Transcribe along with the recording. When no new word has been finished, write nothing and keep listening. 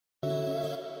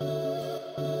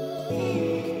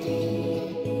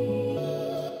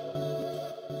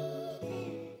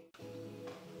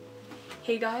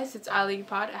Hey guys, it's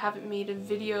Pod. I haven't made a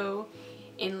video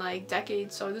in like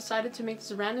decades, so I decided to make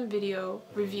this random video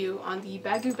review on the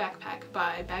BAGGU Backpack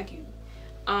by BAGGU.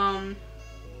 I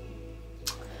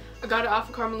got it off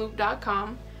of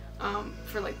karmaloop.com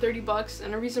for like 30 bucks,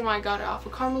 and the reason why I got it off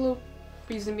of Karmaloop,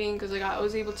 reason being because I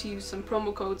was able to use some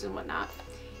promo codes and whatnot,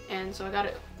 and so I got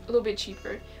it a little bit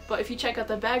cheaper. But if you check out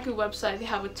the BAGGU website, they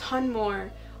have a ton more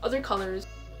other colors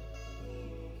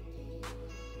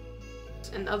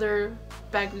and other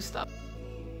BAGGU stuff,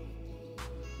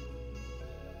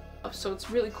 so it's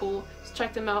really cool. So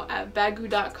check them out at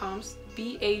baggu.com,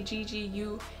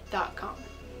 BAGGU.com.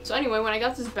 So anyway, when I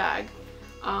got this bag,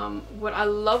 what I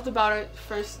loved about it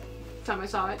first time I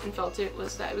saw it and felt it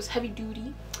was that it was heavy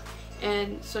duty,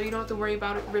 and so you don't have to worry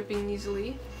about it ripping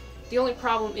easily. The only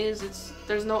problem is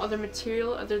there's no other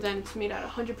material other than it's made out of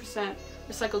 100%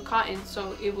 recycled cotton,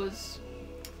 so if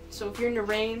you're in the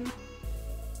rain,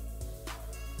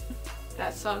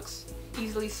 that sucks.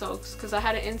 Easily soaks, because I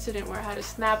had an incident where I had a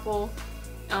Snapple.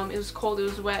 It was cold, it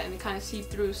was wet, and it kind of seeped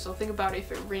through, so think about it,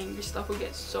 if it rained, your stuff would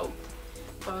get soaked.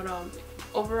 But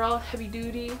overall, heavy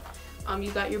duty.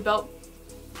 You got your belt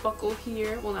buckle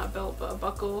here, well, not belt, but a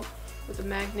buckle with a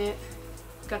magnet.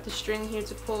 Got the string here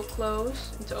to pull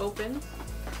close and to open,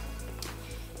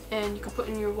 and you can put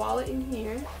in your wallet in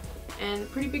here, and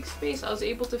pretty big space. I was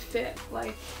able to fit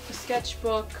like a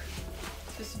sketchbook,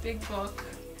 this big book,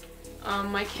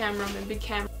 my camera, my big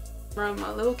camera,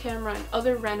 my little camera, and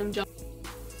other random junk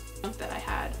that I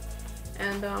had.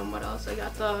 And what else? I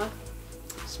got the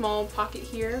small pocket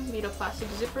here, made of plastic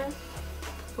zipper.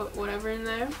 Put whatever in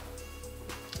there.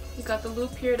 You got the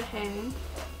loop here to hang.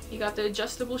 You got the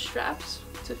adjustable straps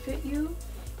to fit you.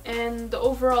 And the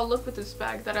overall look with this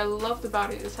bag that I loved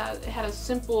about it is it had a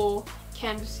simple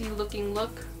canvasy looking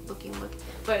look,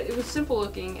 but it was simple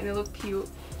looking and it looked cute,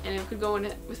 and it could go in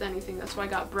it with anything. That's why I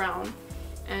got brown.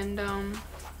 And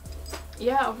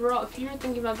yeah, overall, if you're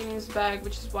thinking about getting this bag,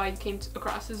 which is why you came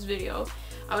across this video,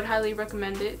 I would highly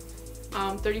recommend it.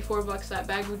 34 bucks at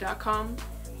baggu.com,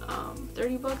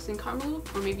 30 bucks in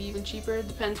Karmaloop, or maybe even cheaper,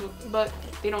 depends but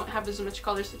they don't have as much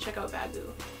colors, to check out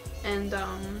BAGGU. And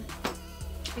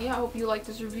yeah, I hope you like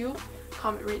this review.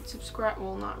 Comment, rate, subscribe,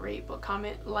 well, not rate, but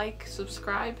comment, like,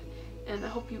 subscribe, and I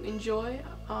hope you enjoy.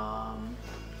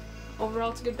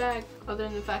 Overall, it's a good bag, other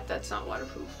than the fact that it's not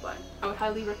waterproof, but I would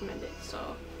highly recommend it. So